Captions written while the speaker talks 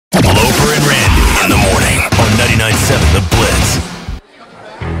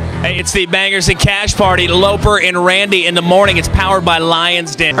It's the Bangers and Cash Party, Loper and Randy in the morning. It's powered by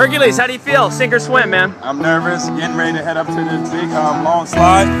Lion's Den. Hercules, how do you feel? Sink or swim, man? I'm nervous, getting ready to head up to this big long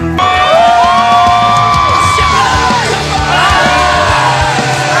slide.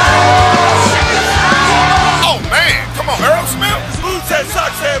 Oh man, come on, Earl Smith. Boots and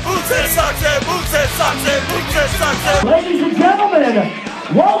socks and boots and socks and boots and socks and boots and socks and. Ladies and gentlemen,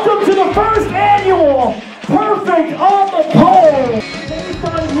 welcome to the first annual Perfect on the Pole. Based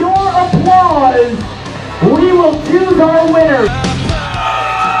on your applause, we will choose our winners.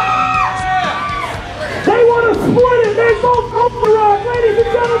 They want to split it. They both hope the rock. Ladies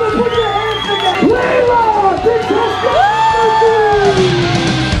and gentlemen, put your hands together. Layla,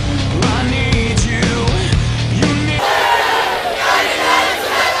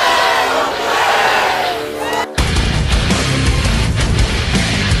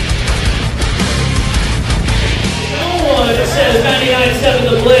 It says 99.7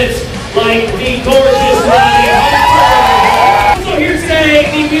 The Blitz, like the gorgeous Randy. Also here today,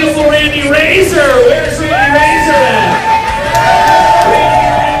 the beautiful Randy Razor. Where's Randy Razor at?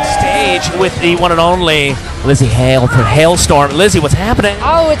 Stage with the one and only Lizzie Hale for Hailstorm. Lizzie, what's happening?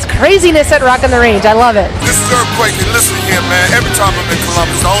 Oh, it's craziness at Rock on the Range. I love it. This is Earthquake, and listen here, man. Every time I'm in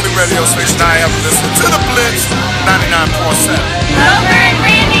Columbus, the only radio station I ever listen to, The Blitz, 99.7. Loper and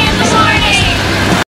Randy.